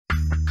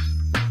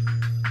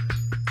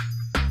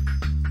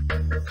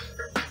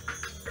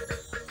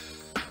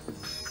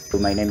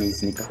My name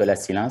is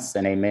Nicolas Cilins,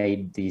 and I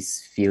made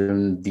this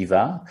film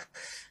Diva.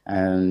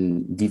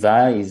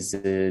 Diva is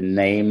the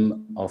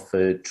name of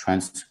a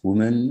trans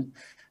woman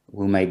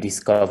whom I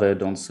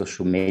discovered on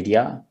social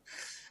media.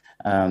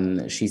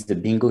 She's a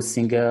bingo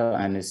singer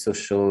and a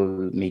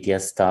social media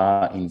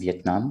star in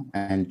Vietnam.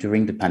 And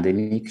during the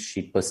pandemic,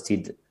 she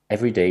posted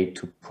every day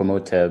to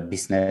promote her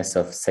business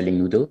of selling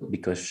noodles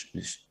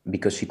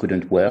because she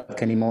couldn't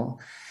work anymore.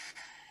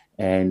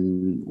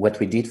 And what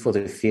we did for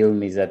the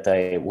film is that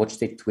I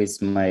watched it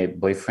with my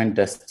boyfriend,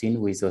 Dustin,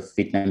 who is of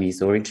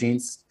Vietnamese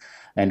origins.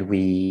 And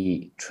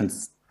we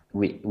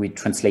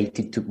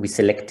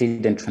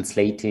selected and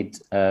translated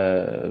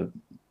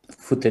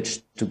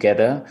footage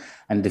together.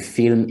 And the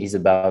film is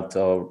about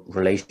our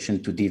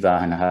relation to Diva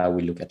and how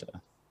we look at her.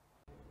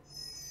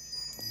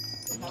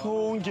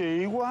 Thương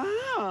chị quá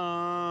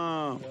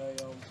à.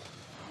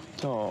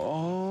 Trời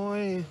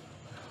ơi,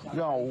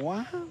 gầu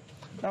quá.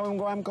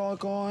 Đâu em coi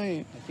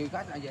coi. Chưa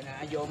khách là vậy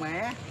nè, vô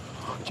má.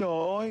 Trời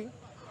ơi,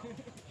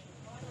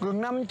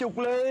 gần 50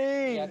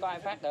 ly. Giờ có ai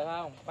phát được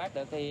không? Phát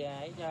được thì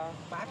ấy cho.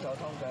 Phát được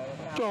không kìa.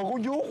 Trời,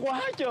 con vuốt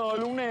quá trời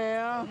luôn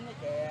nè.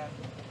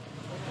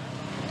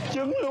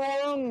 Trứng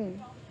luôn.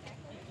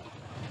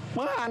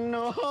 Má hành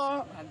nữa.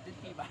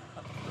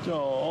 Trời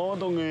ơi,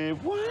 tội nghiệp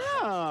quá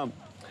à.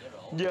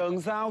 Giờ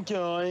làm sao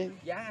trời?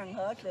 Giá ăn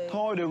hết đi.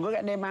 Thôi đừng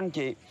có đem ăn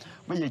chị.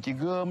 Bây giờ chị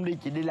gom đi,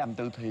 chị đi làm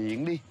từ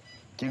thiện đi.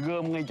 Chị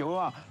gom ngay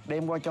chỗ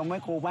đem qua cho mấy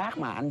cô bác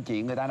mà anh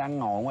chị người ta đang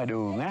ngồi ngoài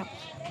đường á.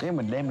 Cái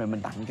mình đem rồi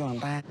mình tặng cho người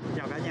ta.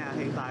 Chào cả nhà,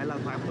 hiện tại là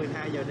khoảng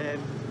 12 giờ đêm.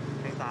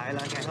 Hiện tại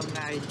là ngày hôm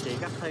nay chị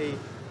Cat Thy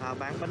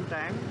bán bánh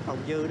tráng còn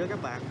dư đó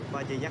các bạn.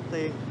 Và chị Giáng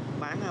Tiên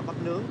bán bắp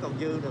nướng còn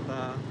dư được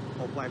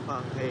một vài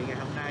phần. Thì ngày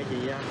hôm nay chị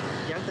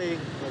Giáng Tiên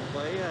cùng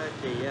với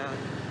chị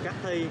Cat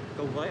Thy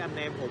cùng với anh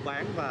em phụ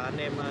bán và anh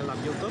em làm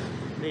YouTube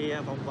đi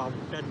vòng vòng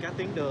trên các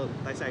tuyến đường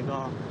tại Sài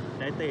Gòn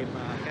để tìm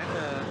các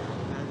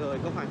người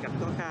có hoàn cảnh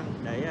khó khăn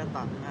để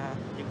tặng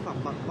những phần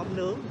bắp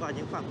nướng và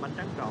những phần bánh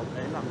tráng trộn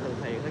để làm từ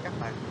thiện với các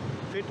bạn.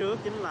 Phía trước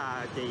chính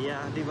là chị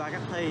Diva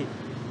Cat Thy,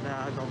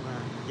 còn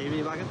chị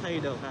Diva Cat Thy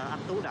được anh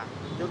chú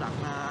Đặng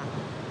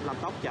làm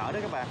tóc chở đó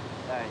các bạn.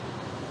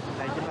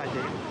 Đây chính là chị.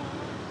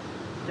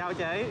 Chào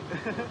chị.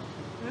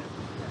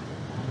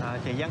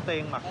 Chị Giáng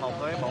Tiên mặc một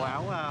cái bộ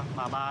áo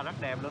bà ba rất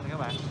đẹp luôn các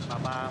bạn, bà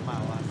ba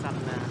màu xanh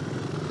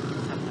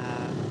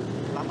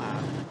lá mạ.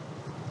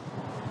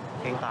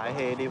 Hiện tại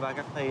thì Diva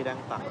Cat Thy đang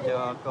tặng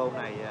cho cô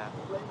này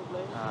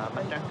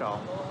bánh tráng trộn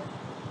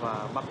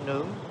và bắp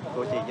nướng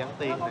của chị Giáng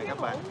Tiên này các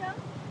bạn.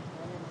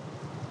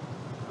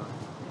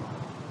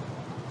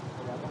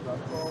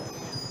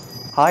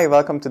 Hi,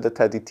 welcome to the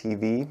Teddy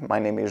TV. My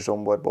name is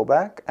Jean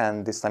Bobak,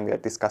 and this time we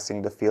are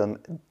discussing the film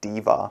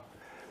Diva.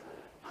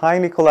 Hi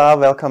Nicola,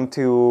 welcome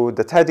to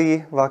the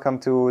Teddy, welcome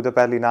to the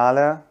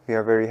Berlinale. We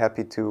are very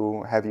happy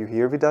to have you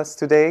here with us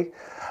today.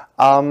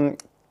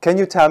 Can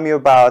you tell me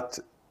about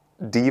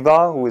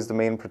Diva, who is the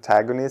main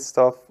protagonist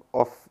of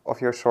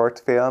your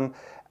short film,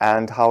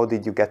 and how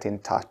did you get in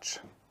touch?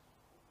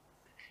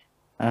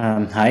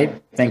 Hi,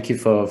 thank you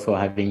for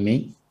having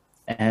me.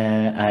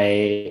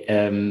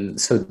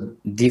 So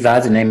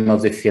Diva, the name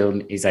of the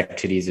film, is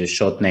actually the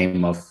short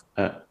name of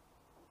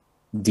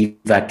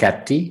Diva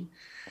Cat Thy.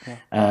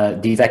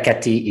 Diva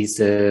Cat Thy is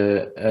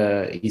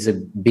a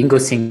bingo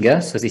singer,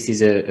 so this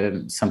is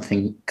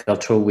something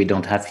cultural we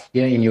don't have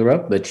here in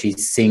Europe, but she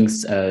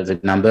sings the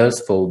numbers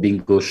for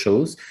bingo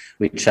shows,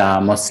 which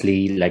are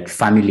mostly like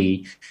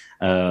family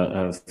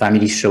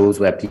shows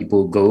where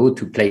people go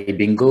to play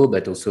bingo,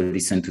 but also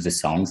listen to the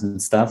songs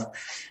and stuff.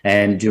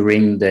 And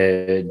during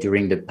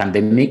the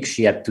pandemic,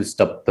 she had to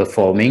stop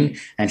performing,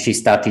 and she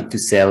started to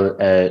sell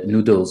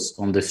noodles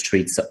on the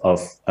streets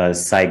of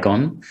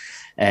Saigon.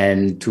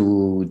 And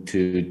to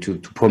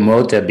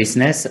promote her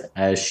business,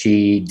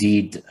 she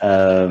did.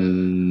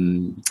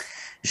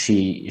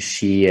 She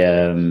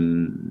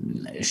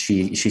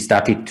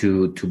started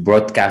to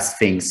broadcast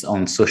things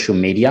on social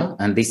media,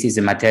 and this is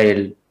the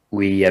material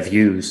we have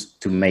used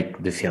to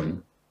make the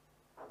film.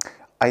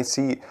 I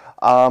see.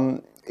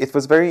 It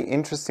was very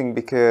interesting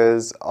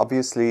because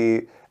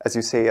obviously, as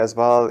you say as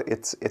well,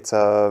 it's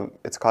a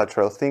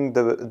cultural thing,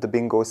 the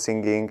bingo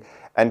singing,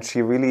 and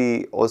she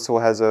really also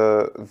has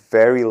a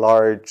very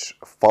large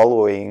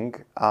following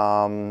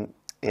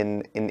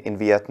in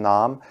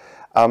Vietnam,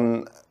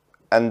 and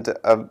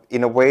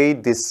in a way,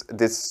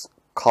 this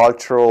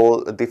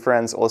cultural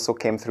difference also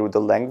came through the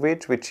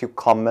language, which you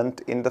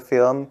comment in the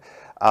film.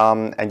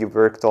 And you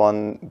worked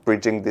on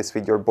bridging this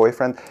with your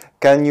boyfriend.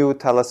 Can you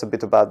tell us a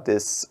bit about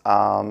this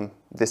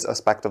this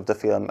aspect of the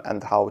film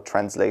and how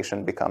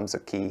translation becomes a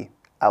key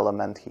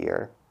element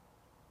here?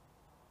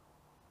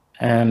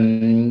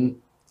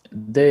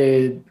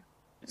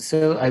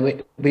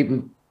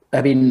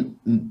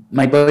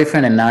 My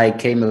boyfriend and I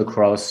came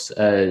across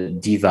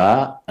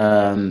Diva.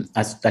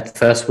 At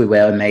first, we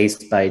were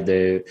amazed by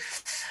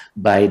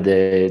by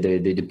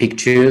the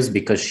pictures,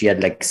 because she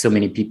had like so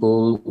many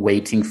people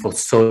waiting for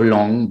so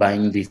long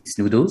buying these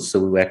noodles. So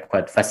we were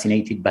quite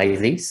fascinated by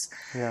this.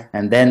 Yeah.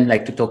 And then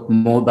like to talk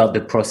more about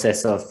the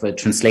process of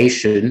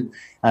translation.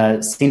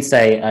 Since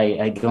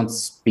I don't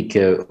speak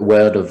a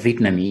word of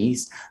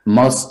Vietnamese,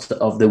 most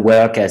of the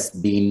work has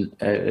been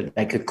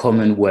like a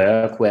common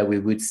work where we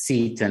would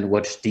sit and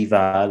watch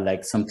Diva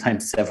like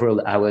sometimes several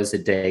hours a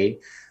day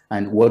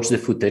and watch the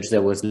footage.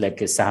 There was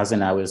like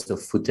 1,000 hours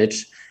of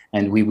footage,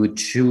 and we would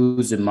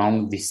choose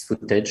among this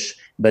footage,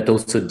 but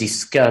also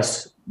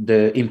discuss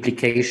the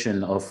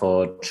implication of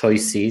our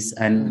choices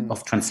and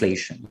of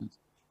translation.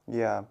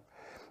 Yeah,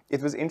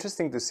 it was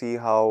interesting to see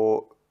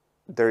how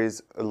there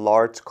is a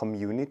large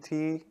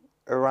community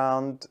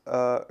around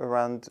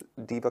around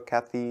Diva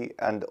Cat Thy,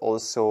 and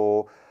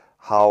also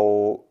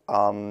how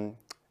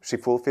she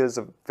fulfills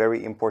a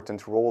very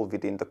important role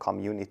within the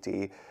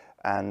community,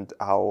 and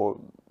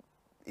how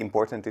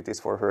important it is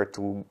for her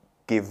to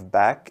give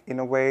back in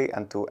a way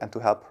and to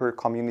help her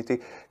community.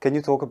 Can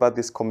you talk about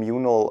this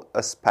communal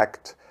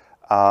aspect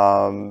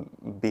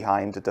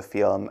behind the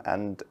film,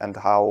 and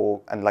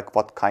how, and like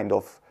what kind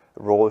of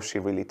role she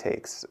really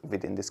takes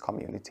within this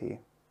community?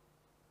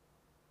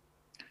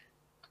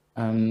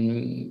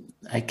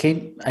 I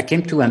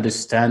came to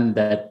understand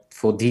that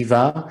for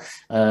Diva,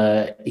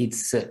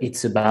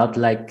 it's about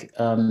like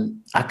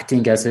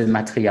acting as a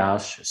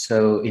matriarch.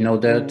 So in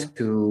order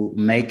to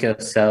make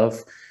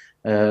herself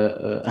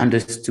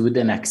understood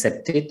and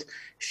accepted,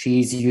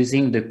 she's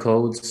using the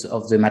codes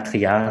of the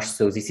matriarch.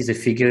 So this is a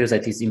figure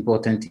that is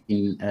important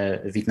in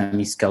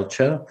Vietnamese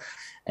culture,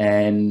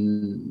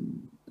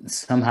 and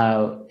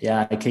somehow,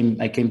 yeah, I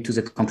came to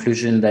the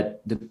conclusion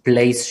that the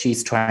place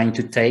she's trying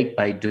to take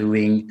by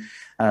doing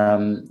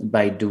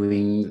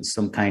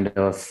some kind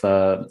of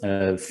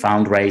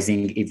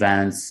fundraising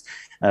events,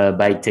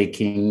 by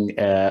taking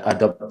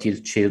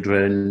adopted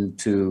children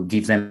to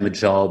give them a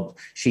job,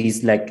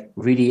 she's like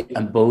really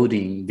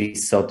embodying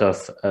this sort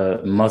of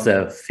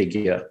mother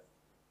figure.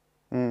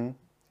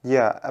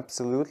 Yeah,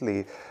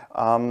 absolutely.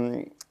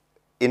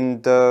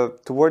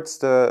 Towards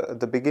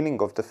the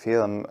beginning of the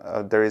film,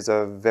 there is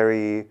a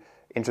very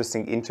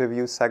interesting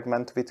interview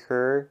segment with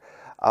her,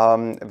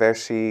 where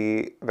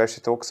she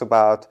talks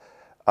about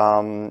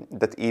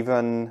that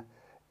even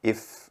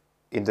if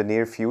in the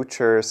near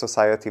future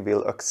society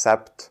will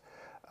accept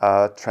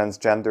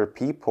transgender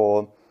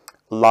people,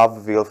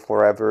 love will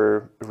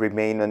forever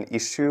remain an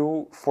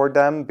issue for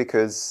them,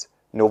 because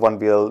no one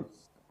will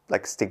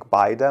like stick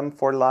by them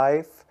for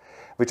life,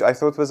 which I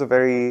thought was a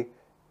very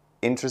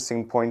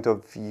interesting point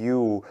of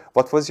view.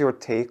 What was your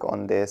take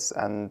on this,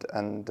 and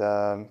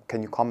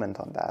can you comment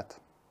on that?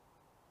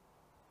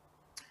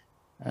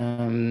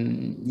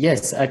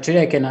 Yes, actually,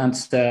 I can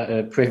answer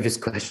a previous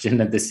question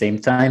at the same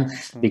time,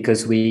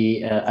 because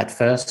we at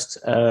first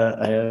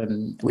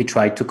we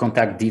tried to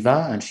contact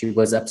Diva, and she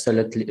was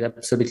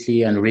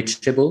absolutely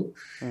unreachable.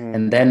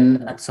 And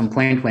then at some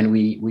point, when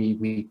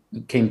we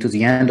came to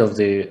the end of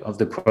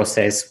the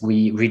process,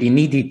 we really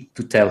needed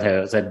to tell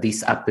her that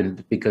this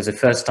happened, because the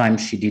first time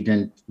she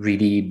didn't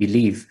really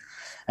believe,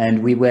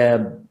 and we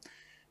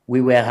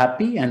were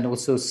happy and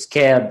also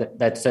scared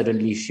that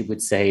suddenly she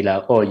would say,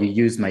 like, "Oh, you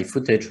used my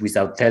footage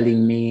without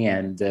telling me,"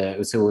 and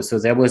so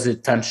there was a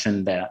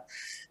tension there.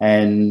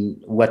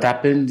 And what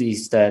happened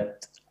is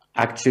that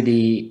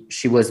actually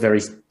she was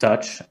very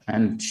touched,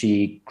 and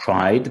she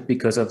cried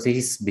because of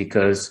this,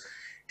 because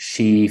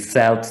she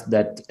felt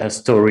that her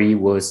story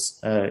was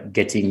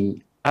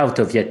getting out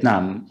of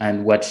Vietnam,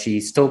 and what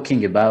she's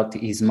talking about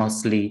is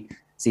mostly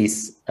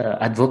this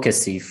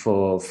advocacy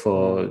for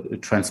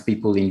trans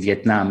people in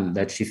Vietnam,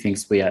 that she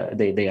thinks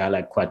they are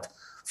like quite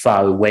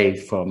far away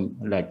from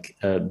like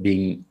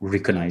being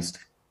recognized.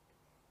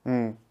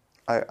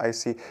 I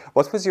see.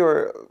 What was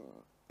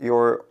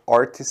your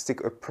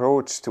artistic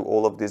approach to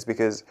all of this?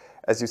 Because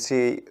as you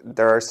see,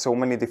 there are so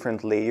many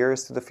different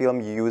layers to the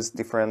film. You use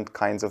different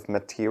kinds of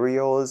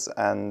materials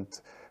and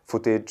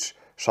footage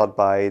shot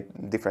by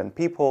different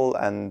people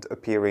and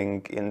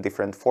appearing in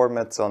different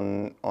formats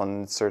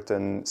on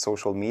certain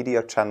social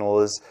media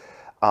channels.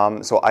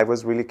 So I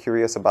was really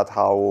curious about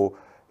how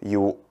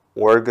you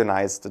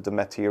organized the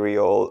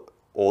material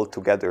all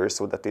together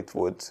so that it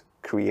would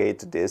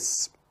create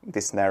this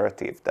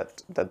narrative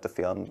that the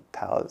film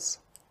tells.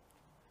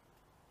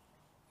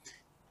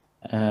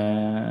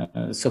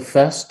 So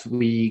first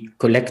we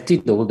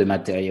collected all the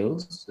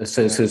materials.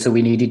 So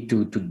we needed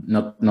to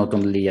not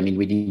only, I mean,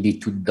 we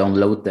needed to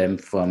download them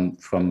from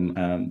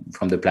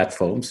the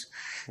platforms.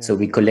 Yeah. So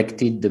we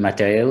collected the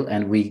material,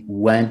 and we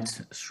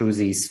went through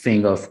this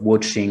thing of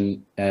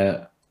watching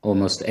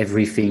almost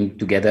everything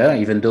together,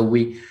 even though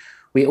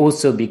we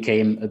also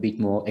became a bit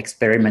more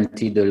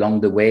experimented along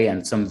the way,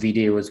 and some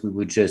videos we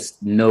would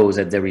just know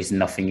that there is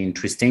nothing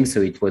interesting, so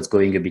it was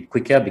going a bit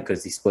quicker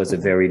because this was a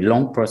very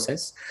long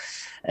process.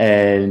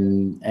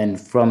 And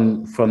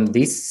from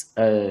this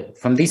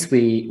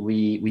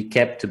we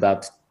kept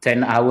about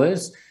 10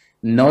 hours,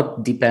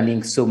 not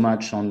depending so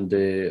much on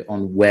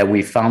where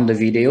we found the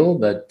video,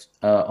 but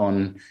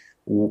on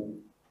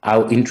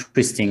how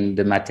interesting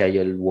the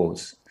material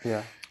was.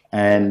 Yeah.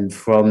 And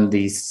from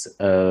this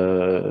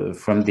moment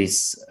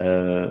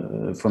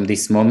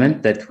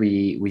that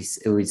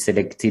we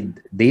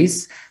selected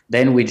this,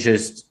 then we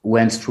just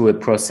went through a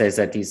process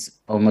that is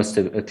almost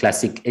a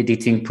classic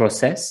editing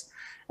process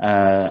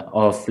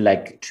of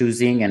like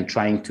choosing and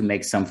trying to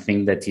make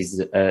something that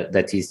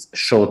is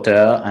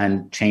shorter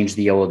and change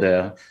the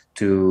order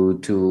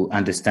to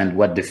understand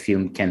what the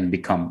film can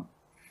become.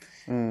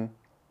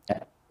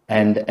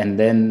 And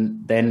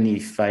then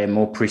if I am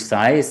more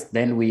precise,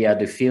 then we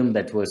had a film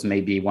that was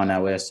maybe 1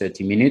 hour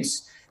 30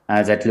 minutes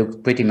that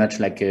looked pretty much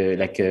like a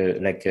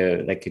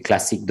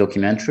classic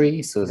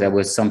documentary. So there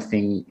was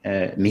something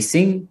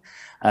missing,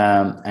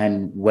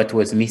 and what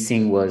was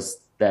missing was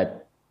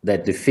that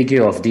the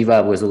figure of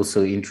Diva was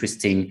also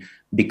interesting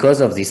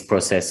because of this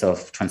process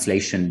of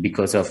translation,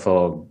 because of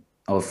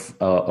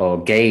our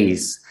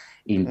gaze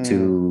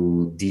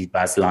into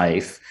Diva's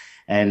life.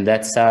 And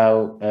that's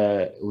how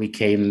we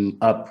came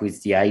up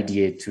with the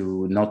idea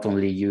to not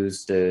only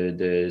use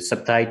the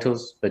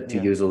subtitles, but to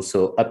use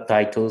also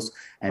subtitles,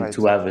 and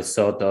to have a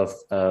sort of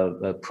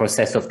a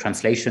process of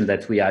translation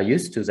that we are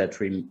used to, that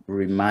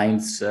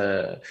reminds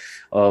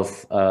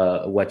of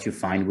what you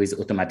find with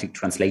automatic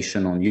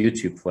translation on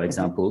YouTube, for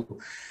example.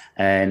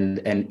 And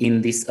in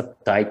these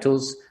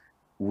subtitles,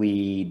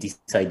 we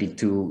decided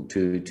to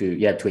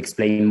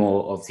explain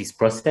more of this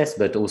process,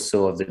 but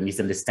also of the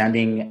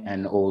misunderstanding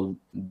and all.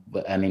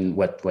 I mean,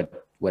 what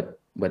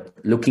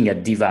looking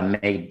at Diva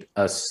made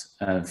us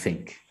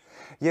think.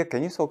 Yeah,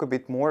 can you talk a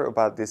bit more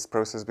about this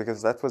process,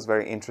 because that was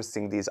very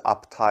interesting. These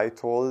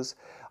subtitles,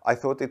 I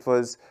thought it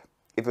was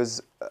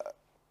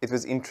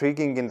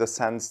intriguing in the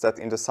sense that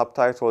in the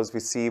subtitles we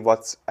see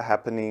what's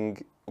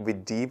happening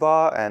with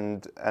Diva,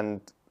 and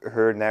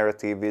her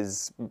narrative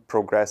is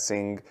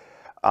progressing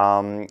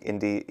in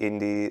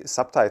the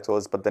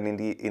subtitles, but then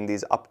in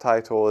these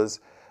subtitles,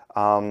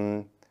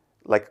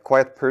 like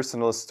quite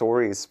personal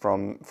stories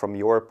from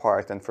your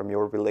part and from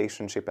your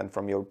relationship and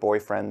from your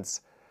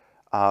boyfriend's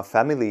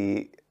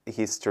family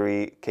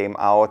history came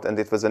out, and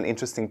it was an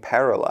interesting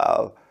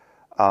parallel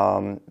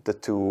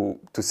to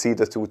see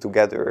the two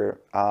together.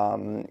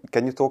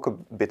 Can you talk a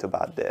bit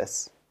about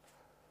this?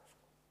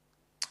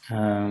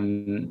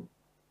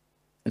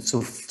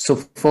 So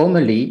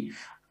formally,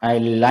 I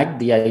like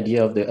the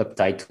idea of the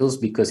subtitles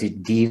because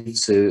it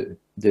gives the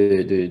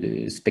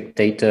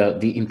spectator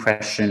the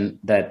impression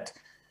that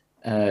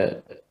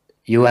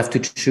you have to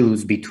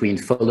choose between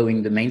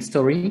following the main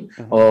story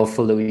or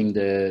following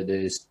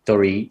the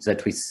story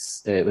that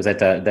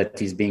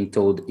is being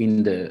told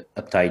in the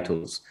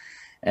subtitles.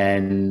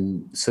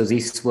 And so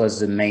this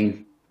was the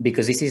main,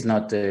 because this is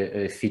not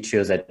a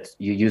feature that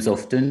you use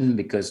often,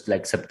 because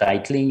like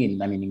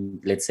subtitling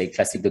let's say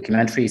classic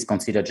documentary is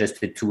considered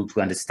just a tool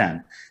to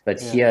understand. But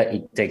here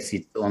it takes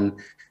its own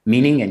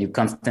meaning, and you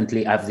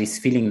constantly have this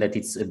feeling that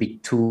it's a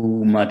bit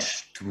too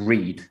much to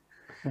read.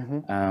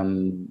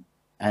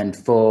 And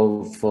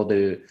for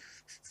the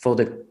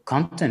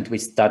content, we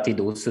started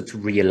also to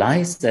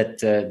realize that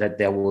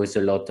there was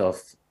a lot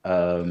of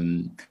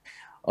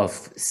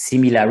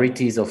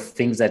similarities of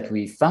things that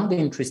we found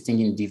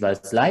interesting in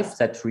Diva's life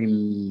that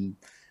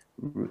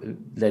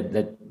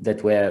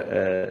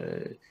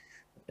were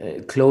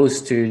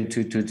close to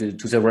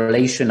the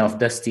relation of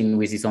Dustin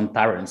with his own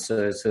parents.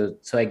 So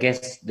I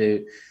guess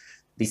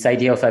this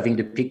idea of having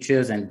the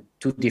pictures and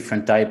two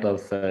different type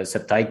of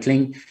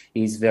subtitling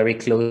is very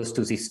close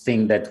to this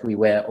thing that we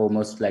were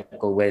almost like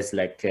always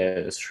like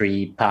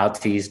three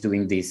parties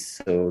doing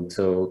this.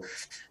 So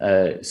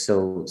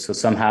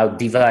somehow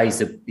Diva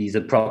is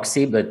a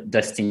proxy, but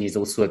Dustin is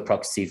also a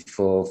proxy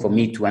for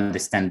me to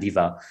understand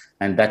Diva,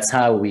 and that's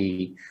how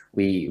we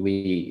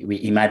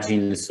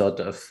imagine sort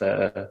of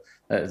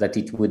that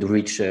it would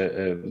reach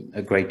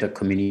a greater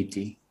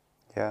community.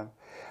 Yeah.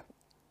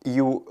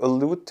 You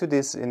allude to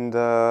this in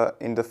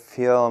the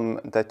film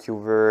that you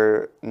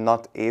were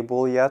not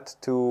able yet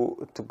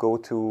to go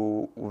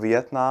to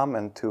Vietnam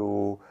and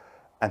to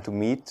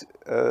meet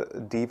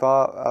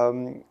Diva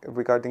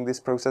regarding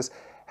this process.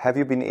 Have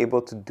you been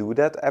able to do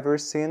that ever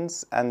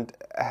since? And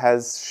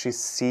has she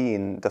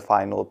seen the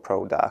final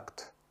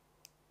product?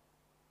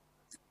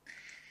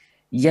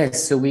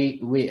 Yes, so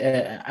we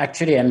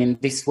actually,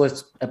 this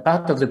was a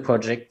part of the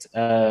project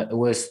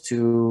was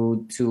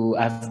to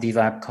have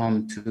Diva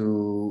come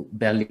to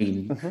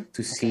Berlin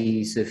to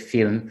see the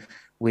film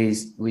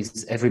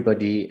with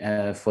everybody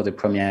for the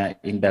premiere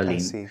in Berlin. I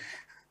see.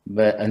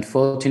 But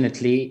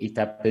unfortunately, it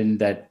happened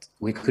that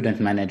we couldn't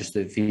manage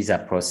the visa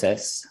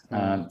process.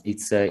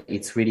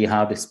 It's really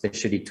hard,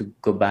 especially to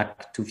go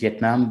back to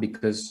Vietnam,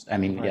 because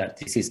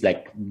this is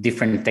like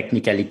different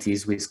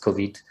technicalities with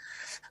COVID.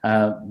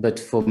 But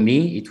for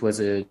me, it was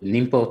an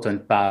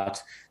important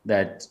part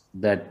that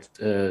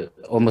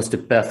almost a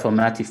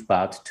performative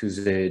part to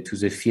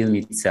the film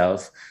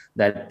itself,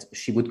 that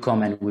she would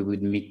come and we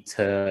would meet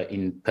her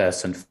in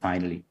person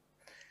finally.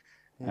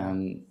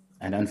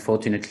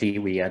 unfortunately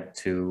we had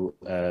to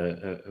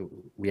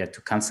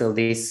cancel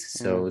this.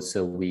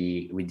 So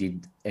we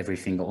did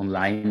everything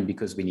online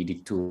because we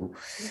needed to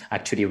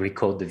actually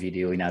record the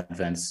video in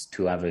advance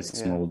to have a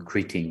small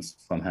greetings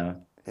from her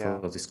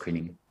for the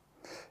screening.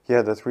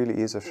 Yeah, that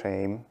really is a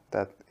shame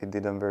that it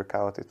didn't work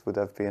out. It would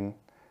have been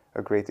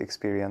a great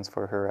experience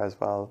for her as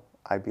well,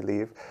 I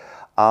believe.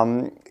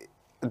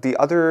 The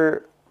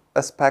other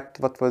aspect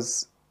what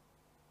was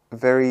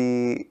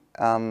very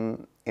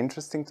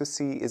interesting to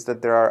see is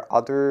that there are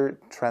other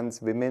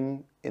trans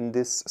women in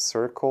this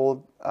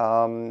circle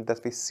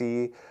that we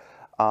see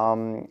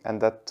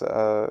and that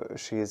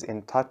she is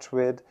in touch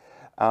with.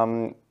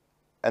 And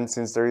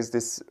since there is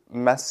this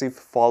massive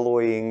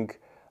following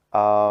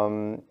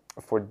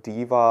for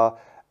Diva,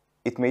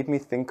 it made me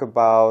think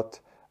about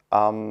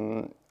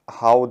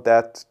how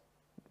that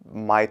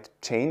might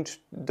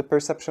change the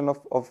perception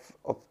of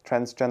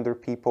transgender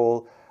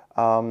people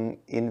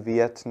in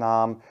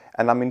Vietnam.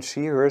 And I mean,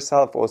 she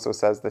herself also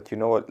says that, you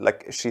know,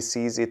 like she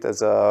sees it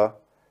as a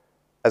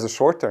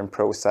short-term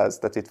process,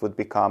 that it would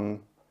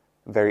become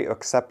very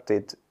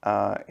accepted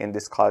in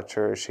this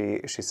culture.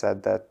 She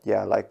said that,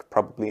 yeah, like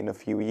probably in a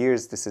few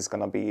years, this is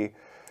going to be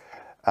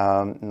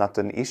not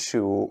an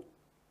issue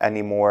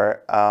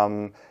anymore.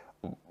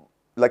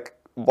 Like,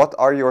 what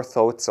are your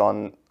thoughts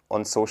on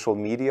social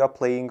media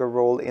playing a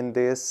role in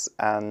this?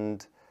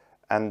 And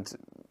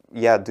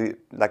yeah,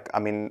 I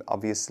mean,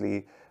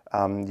 obviously,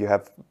 you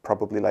have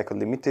probably like a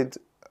limited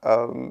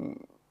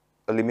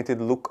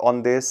look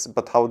on this,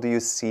 but how do you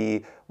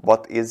see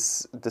what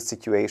is the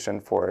situation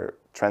for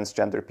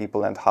transgender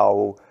people and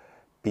how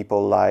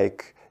people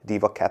like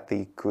Diva Cat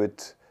Thy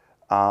could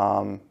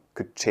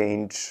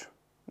change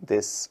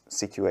this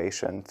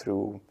situation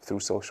through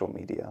social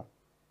media?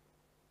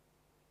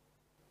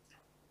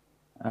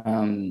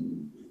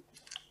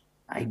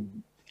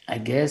 I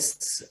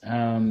guess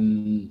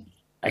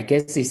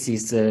this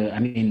is, I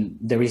mean,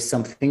 there is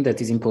something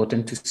that is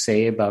important to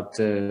say about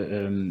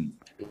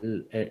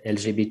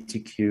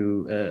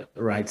LGBTQ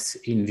rights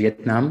in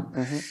Vietnam,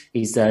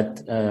 is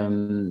that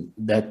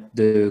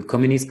the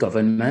communist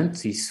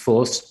government is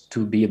forced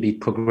to be a bit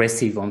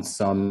progressive on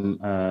some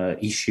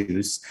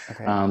issues,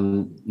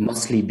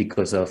 mostly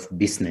because of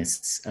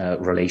business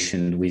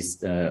relation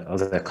with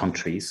other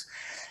countries.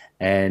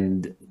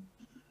 And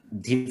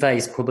Diva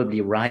is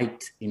probably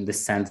right in the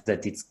sense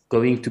that it's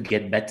going to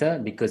get better,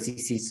 because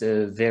this is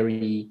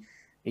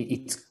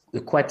it's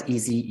a quite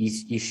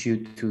easy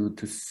issue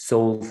to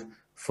solve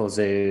for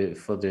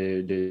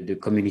the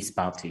Communist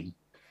Party.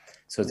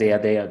 So they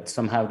are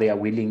somehow they are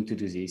willing to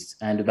do this.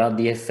 And about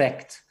the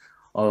effect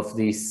of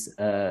this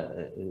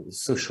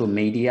social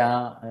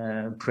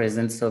media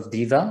presence of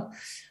Diva,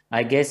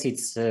 I guess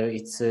it's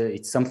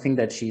something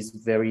that she's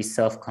very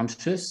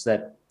self-conscious,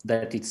 that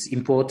it's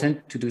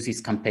important to do this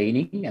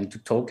campaigning and to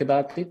talk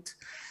about it,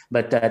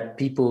 but that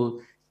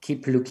people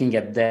keep looking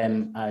at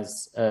them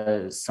as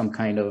some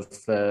kind of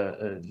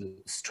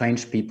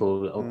strange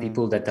people, or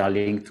people that are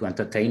linked to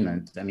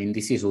entertainment. I mean,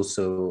 this is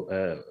also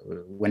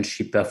when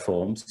she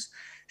performs,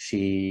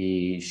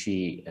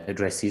 she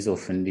addresses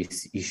often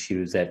these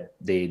issues that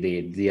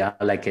they are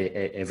like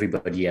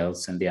everybody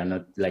else, and they are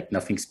not like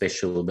nothing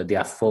special, but they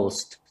are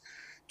forced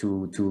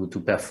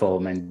to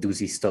perform and do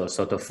these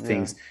sort of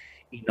things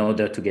in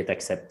order to get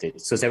accepted.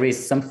 So there is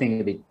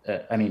something a bit,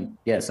 I mean,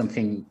 yeah,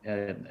 something,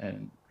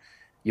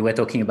 you were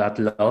talking about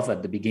love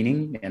at the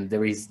beginning, and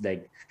there is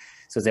like,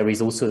 so there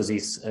is also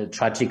this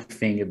tragic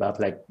thing about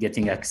like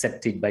getting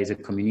accepted by the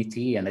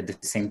community, and at the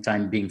same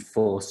time being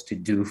forced to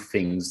do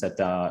things that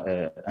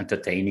are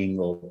entertaining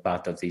or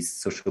part of this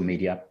social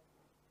media.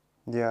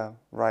 Yeah,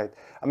 right.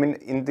 I mean,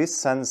 in this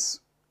sense,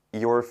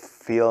 your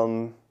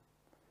film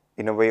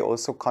in a way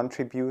also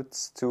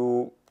contributes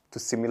to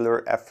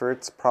similar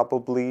efforts,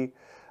 probably.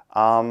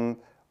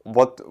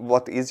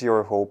 What is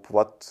your hope?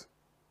 What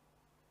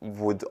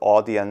would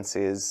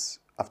audiences,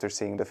 after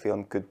seeing the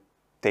film, could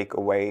take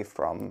away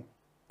from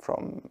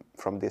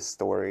this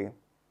story?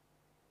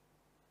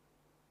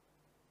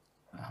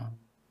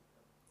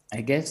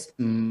 I guess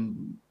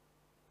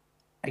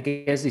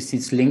this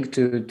is linked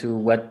to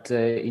what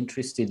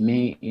interested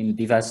me in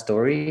Diva's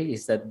story,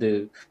 is that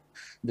the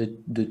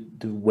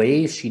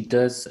way she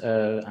does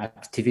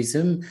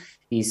activism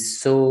is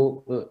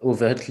so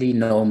overtly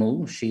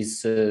normal.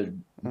 She's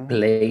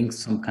playing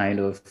some kind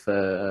of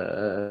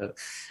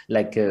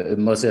like a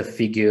mother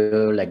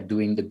figure, like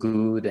doing the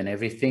good and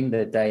everything,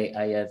 that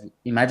I have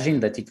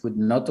imagined that it would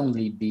not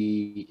only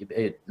be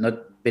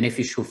not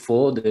beneficial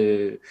for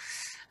the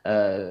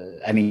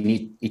I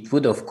mean, it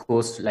would, of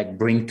course, like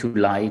bring to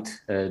light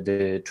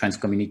the trans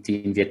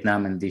community in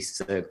Vietnam and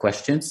these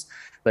questions,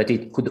 but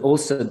it could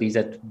also be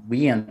that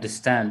we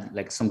understand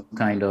like some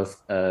kind of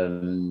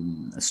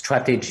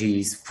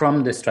strategies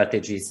from the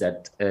strategies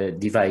that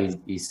Diva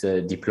is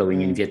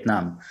deploying in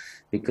Vietnam,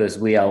 because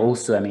we are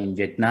also, I mean,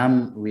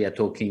 Vietnam, we are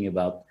talking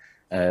about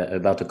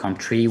a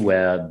country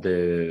where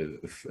the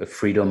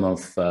freedom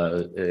of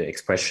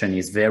expression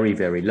is very,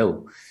 very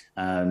low.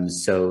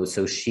 So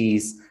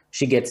she's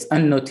she gets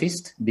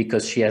unnoticed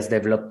because she has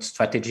developed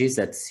strategies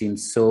that seem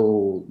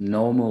so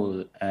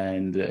normal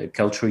and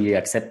culturally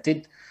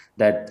accepted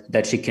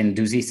that she can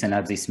do this and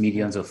have these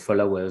millions of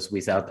followers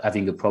without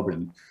having a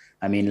problem.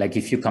 I mean, like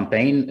if you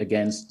campaign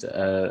against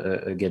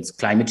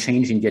climate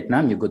change in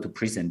Vietnam, you go to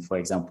prison, for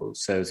example.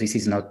 So this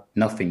is not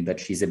nothing that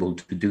she's able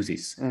to do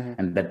this,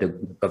 and that the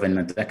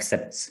government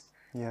accepts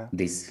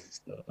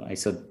this. So I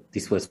thought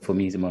this was for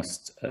me the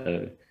most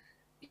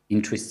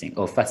interesting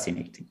or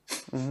fascinating.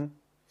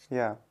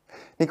 Yeah,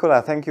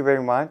 Nicolas, thank you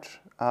very much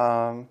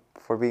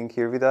for being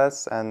here with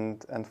us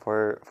and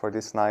for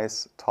this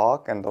nice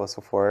talk, and also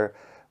for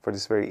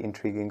this very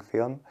intriguing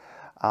film.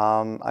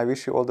 I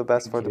wish you all the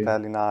best for the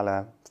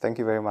Berlinale. Thank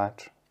you very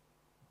much.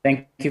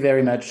 Thank you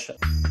very much.